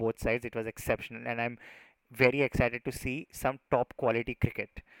by both sides. It was exceptional, and I'm very excited to see some top quality cricket,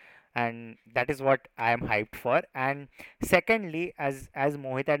 and that is what I am hyped for. And secondly, as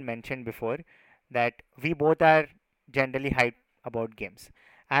Mohit had mentioned before, that we both are generally hyped about games,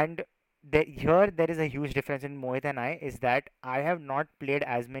 and here there is a huge difference in Mohit and I, is that I have not played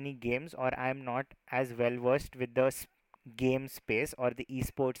as many games, or I am not as well versed with the game space or the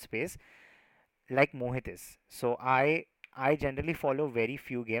esports space like Mohit is. So I generally follow very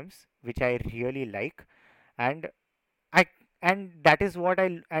few games which I really like, and I and that is what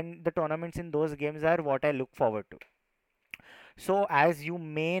and the tournaments in those games are what I look forward to. So as you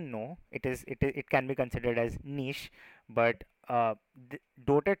may know, it can be considered as niche, but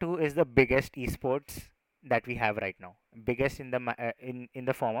Dota 2 is the biggest esports that we have right now. Biggest in the in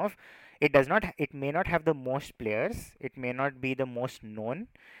the form of, it may not have the most players, it may not be the most known,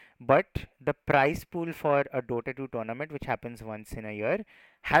 but the prize pool for a Dota 2 tournament, which happens once in a year,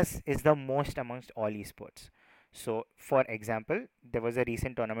 has is the most amongst all esports. So for example, there was a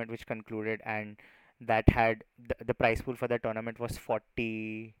recent tournament which concluded, and that had the prize pool for the tournament was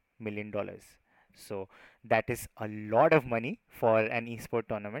 $40 million. So that is a lot of money for an esport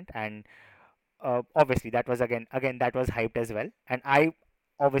tournament, and obviously that was again that was hyped as well. And I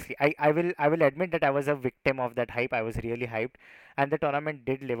obviously I will admit that I was a victim of that hype. I was really hyped, and the tournament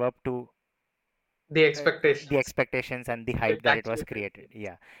did live up to The the expectations. expectations and the hype It that it was actually did. created. Yes.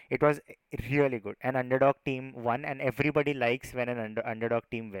 Yeah, it was really good. An underdog team won, and everybody likes when an underdog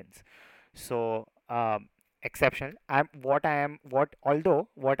team wins. So exceptional. What although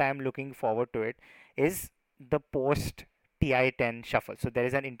what I am looking forward to it is the post TI-10 shuffle. So there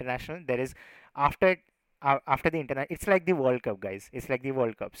is an international. There is after after the internet. It's like the World Cup, guys. It's like the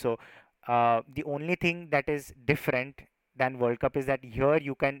World Cup. So the only thing that is different than World Cup is that here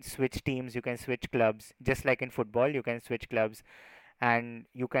you can switch teams, you can switch clubs, just like in football, you can switch clubs, and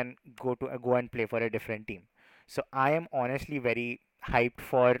you can go and play for a different team. So I am honestly very hyped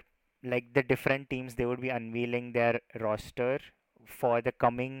for like the different teams they would be unveiling their roster for the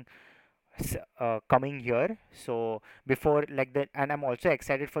coming year. So before like the and I'm also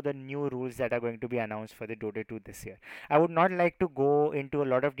excited for the new rules that are going to be announced for the Dota 2 this year. I would not like to go into a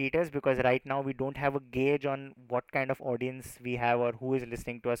lot of details because right now we don't have a gauge on what kind of audience we have or who is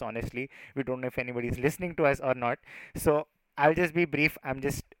listening to us. Honestly, we don't know if anybody is listening to us or not. So I'll just be brief.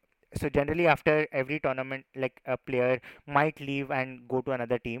 So generally after every tournament, like a player might leave and go to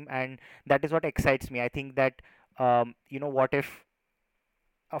another team, and that is what excites me. I think that what if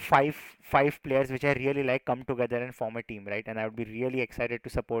five players which I really like come together and form a team, right? And I would be really excited to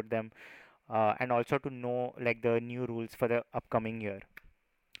support them, and also to know like the new rules for the upcoming year.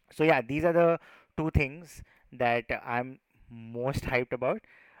 So yeah, these are the two things that I'm most hyped about.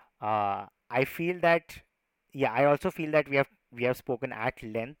 I feel that, yeah, I also feel that we have spoken at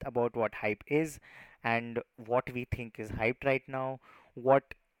length about what hype is and what we think is hyped right now. What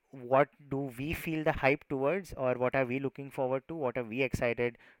what do we feel the hype towards, or what are we looking forward to? What are we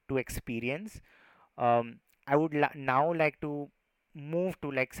excited to experience? I would now like to move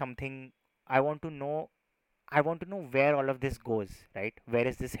to like something. I want to know. I want to know where all of this goes. Right? Where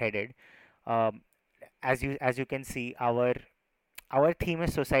is this headed? Um, as you can see, our theme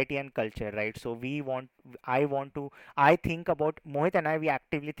is society and culture, right? So I think about Mohit and I, we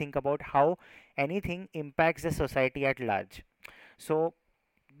actively think about how anything impacts the society at large. So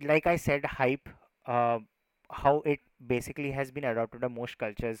like I said, hype, uh, how it basically has been adopted by most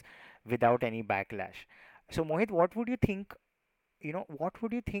cultures without any backlash. So Mohit, what would you think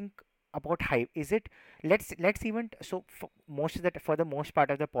about hype? Is it, let's even so for most of the for the most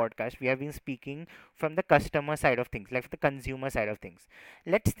part of the podcast we have been speaking from the customer side of things, like the consumer side of things.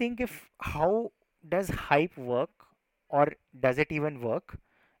 Let's think if how does hype work, or does it even work?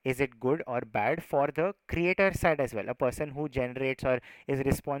 Is it good or bad for the creator side as well, a person who generates or is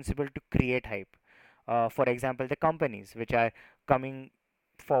responsible to create hype? For example, the companies which are coming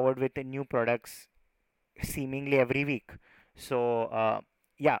forward with the new products seemingly every week. So,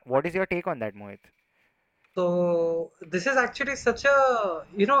 yeah, what is your take on that, Mohit? So this is actually such a,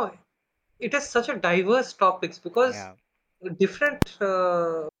 it is such a diverse topics because Yeah, different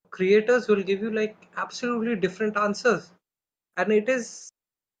creators will give you like absolutely different answers, and it is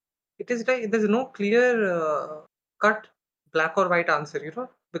like there's no clear cut black or white answer,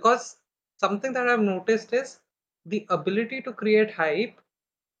 because something that I've noticed is the ability to create hype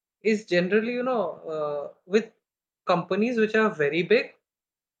is generally, with companies which are very big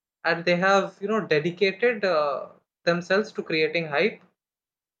and they have, dedicated themselves to creating hype.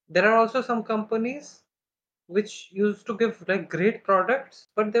 There are also some companies which used to give like great products,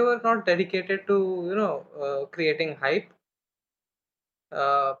 but they were not dedicated to creating hype,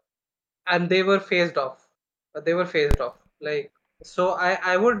 uh, and they were phased off. They were phased off. Like so,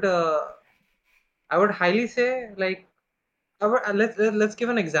 I would highly say like let's give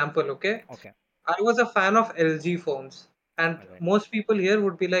an example. Okay, Okay. I was a fan of LG phones, and All right. most people here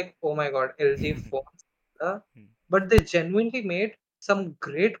would be like, "Oh my God, LG phones!" Uh, Hmm. but they genuinely made some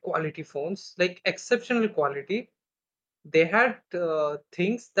great quality phones, like exceptional quality. They had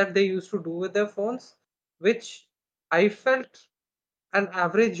things that they used to do with their phones, which I felt an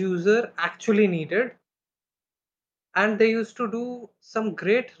average user actually needed, and they used to do some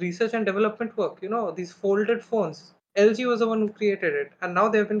great research and development work. These folded phones. LG was the one who created it, and now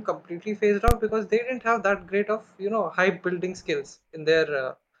they've been completely phased out because they didn't have that great of hype building skills in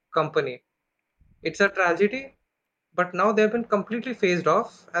their company. It's a tragedy, but now they've been completely phased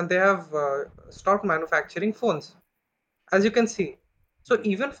off, and they have stopped manufacturing phones, as you can see. So Hmm.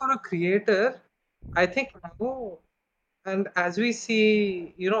 even for a creator, I think now, and as we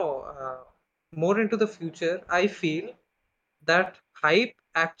see, more into the future, I feel that hype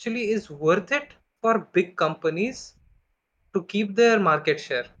actually is worth it for big companies to keep their market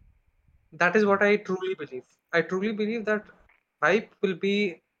share. That is what Hmm. I truly believe. I truly believe that hype will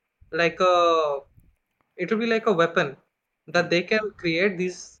be like a it will be like a weapon that Hmm. they can create.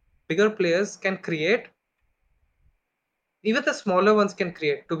 These bigger players can create, even the smaller ones can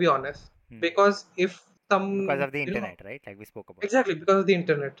create, to be honest. Hmm. Because if Because some, of the internet, right? Like we spoke about. exactly, because of the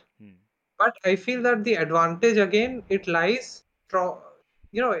internet. Hmm. But I feel that the advantage again, it lies from,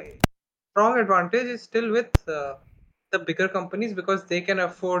 you know, strong advantage is still with the bigger companies because they can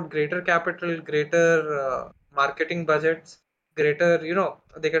afford greater capital, greater marketing budgets, greater,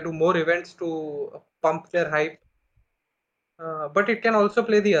 they can do more events to pump their hype. But it can also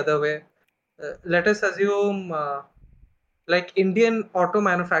play the other way. Let us assume, like Indian auto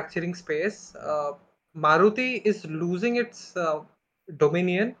manufacturing space, Hmm. Maruti is losing its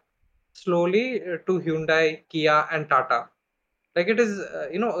dominion slowly to Hyundai, Kia, and Tata. Like it is,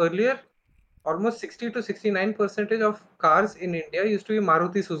 earlier almost 60 to 69 percentage of cars in India used to be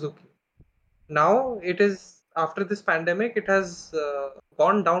Maruti Suzuki. Now it is, after this pandemic, it has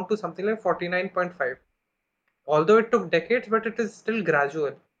gone down to something like 49.5. Although it took decades, but it is still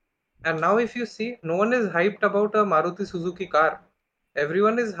gradual. And now if you see, no one is hyped about a Maruti Suzuki car.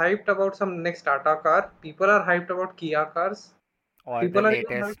 Everyone is hyped about some next Tata car. People are hyped about Kia cars. Or the People are even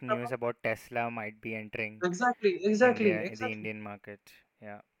latest hyped news about, about Tesla might be entering exactly, exactly, India, the exactly. Indian market.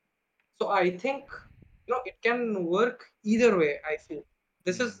 Yeah. So I think it can work either way. I feel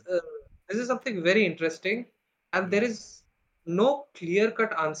this Hmm. is uh, this is something very interesting, and there Yeah. is no clear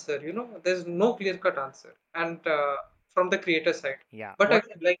cut answer. There's no clear cut answer, and from the creator side. Yeah. But What?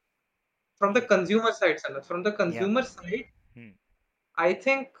 again, like from the Yeah. consumer side, Sanat, from the Yeah. consumer side, Hmm. I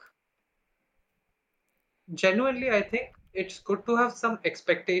think genuinely, I think it's good to have some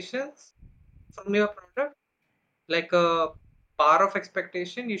expectations from your product, like a bar of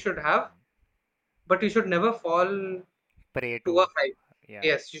expectation you should have, but you should never fall Pray to a to. hype. Yeah.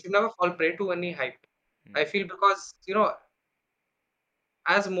 Yes, you should never fall prey to any hype. I Hmm. feel because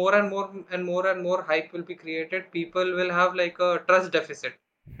as more and more and more and more hype will be created, people will have like a trust deficit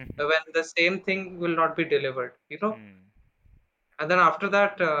when the same thing will not be delivered. Hmm. And then after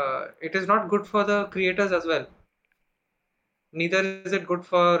that, it is not good for the creators as well. Neither is it good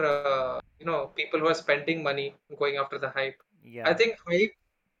for people who are spending money going after the hype. I Yeah. think hype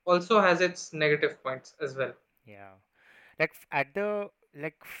also has its negative points as well. Yeah. Like at the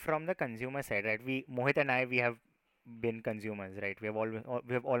like from the consumer side, right? We Mohit and I we have been consumers, right? We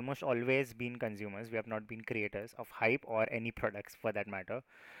have almost always been consumers. We have not been creators of hype or any products for that matter.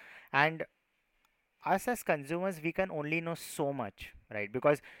 And us as consumers, we can only know so much, right?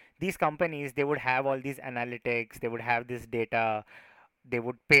 Because these companies, they would have all these analytics, they would have this data, they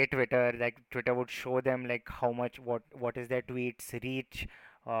would pay Twitter, like Twitter would show them like how much what is their tweets reach.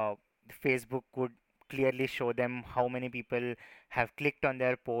 uh, Facebook would clearly show them how many people have clicked on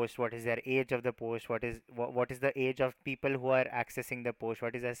their post, what is their age of the post, what is the age of people who are accessing the post,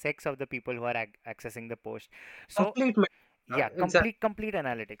 what is the sex of the people who are accessing the post. So Complete, yeah, exactly. complete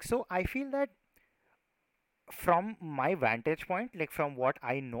analytics. So I feel that from my vantage point, like from what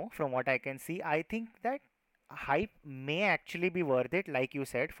I know, from what I can see, I think that hype may actually be worth it, like you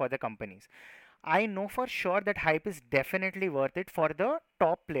said, for the companies. I know for sure that hype is definitely worth it for the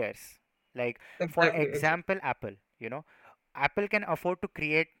top players. Like, for Exactly, exactly. example, Apple, Apple can afford to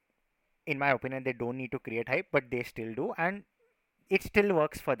create, in my opinion, they don't need to create hype, but they still do, and it still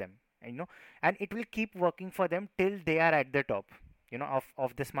works for them, and it will keep working for them till they are at the top.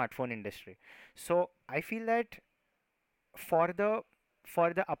 of the smartphone industry. So I feel that for the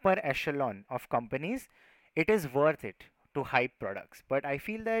for the upper echelon of companies, it is worth it to hype products. But I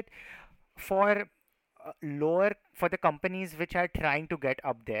feel that for lower, for the companies which are trying to get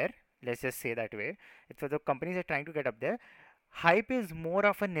up there, let's just say that way, for the companies that are trying to get up there, hype is more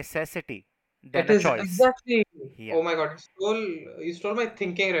of a necessity than It a is choice. exactly. Yeah. Oh my God, you stole my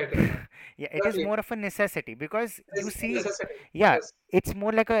thinking right here, man. Yeah, it is Exactly. more of a necessity because It you is a see, necessity. yeah, Yes. it's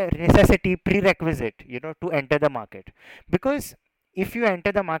more like a necessity prerequisite, to enter the market. Because if you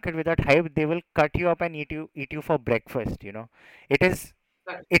enter the market without hype, they will cut you up and eat you for breakfast. It is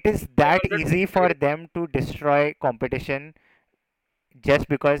Exactly. it is I that easy 100% for agree. them to destroy competition just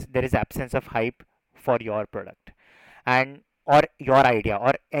because there is absence of hype for your product and or your idea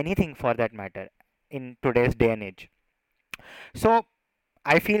or anything for that matter in today's day and age. So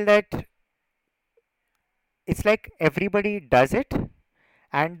I feel that it's like everybody does it,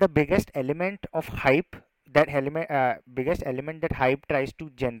 and the biggest element that hype tries to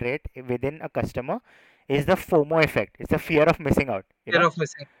generate within a customer is the FOMO effect. It's the fear of missing out. Fear of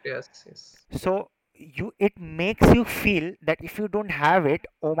missing. Yes, yes. So it makes you feel that if you don't have it,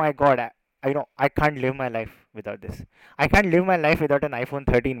 oh my god, I can't live my life without this. I can't live my life without an iPhone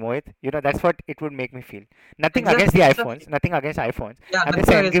 13, Mohit. That's what it would make me feel. Nothing against Exactly, the exactly. iPhones, nothing against iPhones. Yeah, I'm just nothing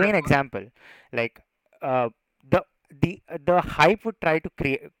saying, against giving an iPhone. example. Like uh, the the hype would try to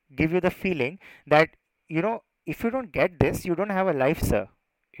create give you the feeling that if you don't get this, you don't have a life, sir.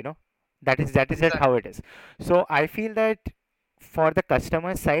 You know that is just how Exactly. it is. So I feel that for the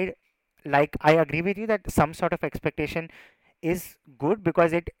customer side, like I agree with you that some sort of expectation is good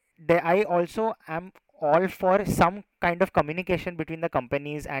because I also am all for some kind of communication between the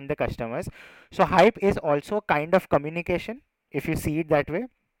companies and the customers. So hype is also kind of communication if you see it that way,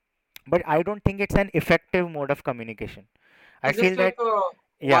 but I don't think it's an effective mode of communication. I It's just feel like that, a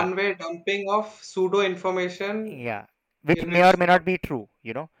yeah, one-way dumping of pseudo information yeah, which in may or which, may not be true,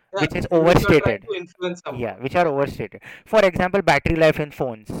 yeah, which is in which you are trying overstated. to influence Yeah, someone. which are Exactly. overstated. For example, battery life in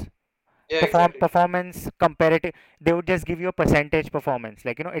phones, Yeah, exactly. performance comparative, they would just give you a percentage performance,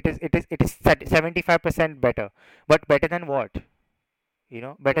 like it is 75% better. But better than what?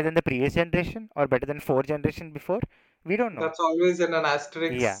 Better Hmm. than the previous generation or better than four generation before? We don't know. That's always in an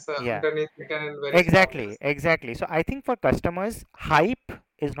Yeah, asterisk yeah, underneath it and in very small exactly, letters. exactly. So I think for customers, hype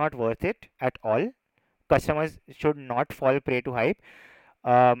is not worth it at all. Customers should not fall prey to hype.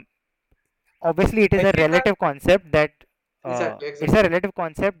 um, Obviously it is I a feel that relative concept that exactly, it's a exactly. relative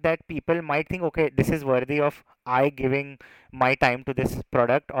concept that people might think, okay, this is worthy of I giving my time to this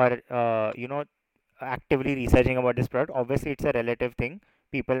product, or actively researching about this product. Obviously it's a relative thing.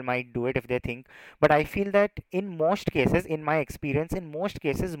 People might do it if they think, but I feel that in most cases, in my experience, in most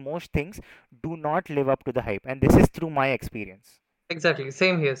cases, most things do not live up to the hype, and this is through my experience. Exactly.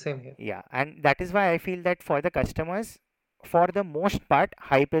 Same here, same here. Yeah, and that is why I feel that for the customers, for the most part,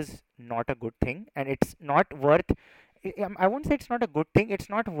 hype is not a good thing, and it's not worth. I won't say it's not a good thing. It's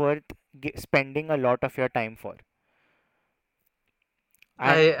not worth spending a lot of your time for. And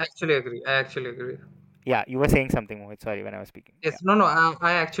I actually agree. I actually agree. yeah, you were saying something, Mohit. Sorry, when I was speaking. Yeah. Yes, no, no,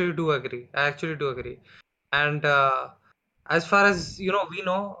 I actually do agree. I actually do agree. And as far as we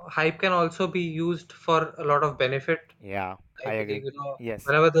know, hype can also be used for a lot of benefit. Yeah, I I believe, agree. Yes.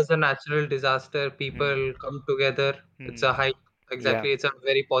 whenever there's a natural disaster, Hmm. people come together. It's a Hmm. hype. Yeah. Exactly, it's a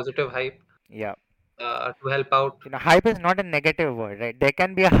very positive hype Yeah. to help out. Hype is not a negative word, right? There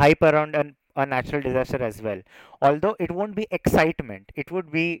can be a hype around a natural disaster as well, although it won't be excitement. It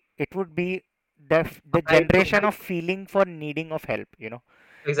would be the Hype to generation help. of feeling for needing of help. It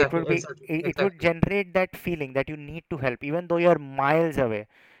Exactly, would be exactly, it would exactly. generate that feeling that you need to help even though you're miles away.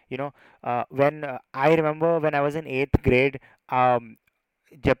 When I remember when I was in 8th grade, um,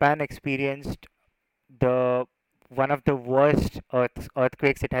 Japan experienced the one of the worst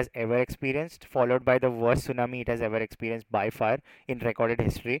earthquakes it has ever experienced, followed by the worst tsunami it has ever experienced by far in recorded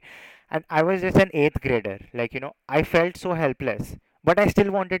history. And I was just an 8th grader. Like, I felt so helpless, but I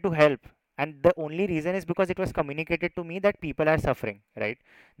still wanted to help. And the only reason is because it was communicated to me that people are suffering, right?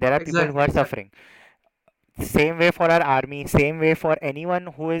 There are people who Exactly, are exactly. suffering. Same way for our army, same way for anyone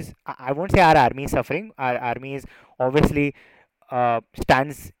who is, I won't say our army is suffering. Our army is obviously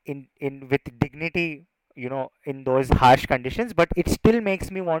stands in with dignity, in those harsh conditions, but it still makes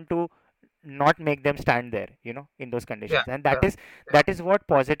me want to not make them stand there, in those Yeah, conditions. And yeah, that is what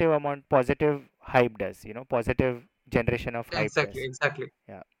positive hype does, positive generation of yeah. hype Exactly, does. exactly.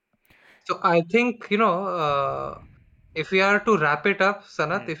 Yeah. So I think, if we are to wrap it up,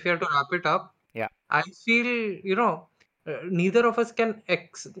 Sanat, Hmm. if we are to wrap it up, Yeah. I feel, neither of us can,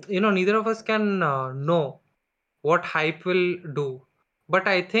 neither of us can know. what hype will do. But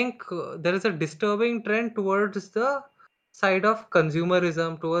I think there is a disturbing trend towards the side of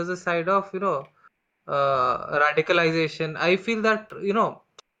consumerism, towards the side of, radicalization. I feel that,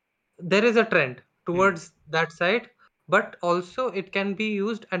 there is a trend Hmm. towards that side, but also it can be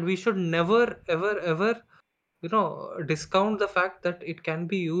used, and we should never, ever, ever, discount the fact that it can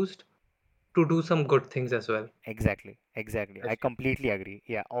be used to do some good things as well. Exactly, exactly. I I feel. completely agree.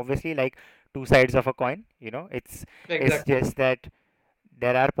 Yeah, obviously, like two sides of a coin. It's Exactly. just that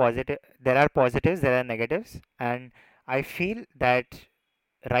there are positives, there are negatives, and I feel that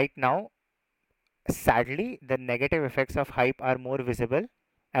right now, sadly, the negative effects of hype are more visible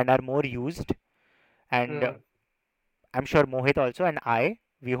and are more used. And Hmm. I'm sure Mohit also and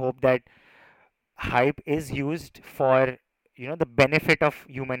we hope that hype is used for the benefit of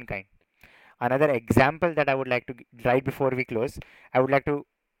humankind. Another example that I would like to right before we close, I would like to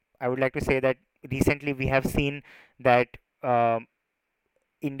I would like to say that recently we have seen that um,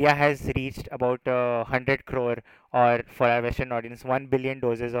 India has reached about 100 crore, or for our Western audience, 1 billion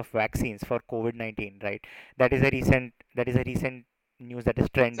doses of vaccines for COVID-19. Right, that is a recent news that is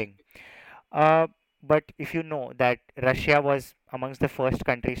trending. Uh, but if you know that Russia was amongst the first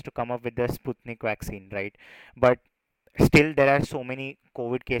countries to come up with the Sputnik vaccine, right? But still there are so many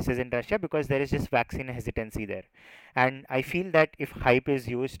COVID cases in Russia because there is just vaccine hesitancy there. And I feel that if hype is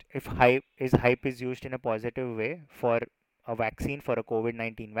used in a positive way for a vaccine, for a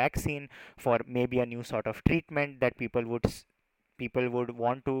COVID-19 vaccine, for maybe a new sort of treatment that people would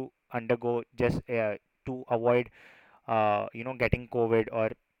want to undergo just to avoid getting COVID,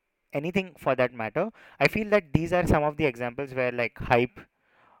 or anything for that matter. I feel that these are some of the examples where like hype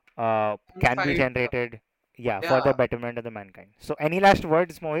can be Fight. generated, yeah, for the Yeah, betterment of the mankind. So any last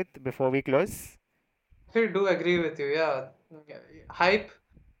words, Mohit, before we close? I do agree with you. Yeah. Yeah. Hype,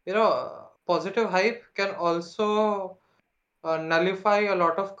 positive hype can also nullify a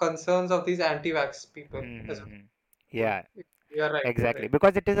lot of concerns of these anti-vax people as well. Mm-hmm. So Yeah, you're right. You're exactly, right.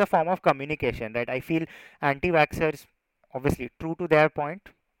 because it is a form of communication, right? I feel anti-vaxxers, obviously true to their point,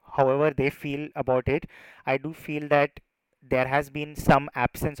 however they feel about it, I do feel that there has been some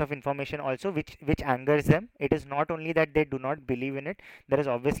absence of information also, which angers them. It is not only that they do not believe in it, there is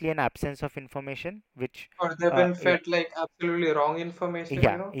obviously an absence of information which Or they've been yeah, fed like absolutely wrong information,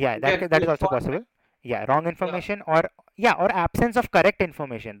 yeah, Again, that is also misinformed. possible. Yeah, wrong Yeah, information, or yeah, or absence of correct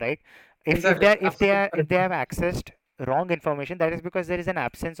information, right? exactly. If Absolutely they have correct. accessed wrong information, that is because there is an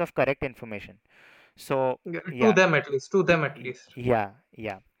absence of correct information. So Yeah, to yeah, them at least. To them at least. yeah,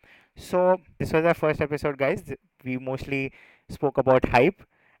 yeah. So this was our first episode, guys. We mostly spoke about hype,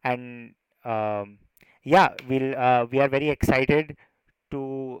 and yeah, we are very excited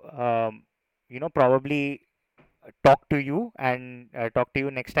to probably talk to you and talk to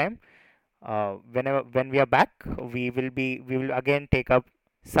you next time. Whenever when we are back, we will again take up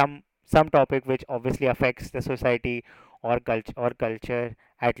some topic which obviously affects the society or culture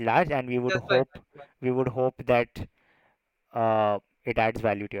at large, and Just like that. we would hope that it adds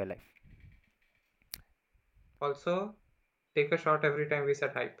value to your life. Also, take a shot every time we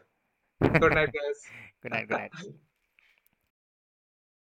set hype. Good night, Good night. Good guys. night.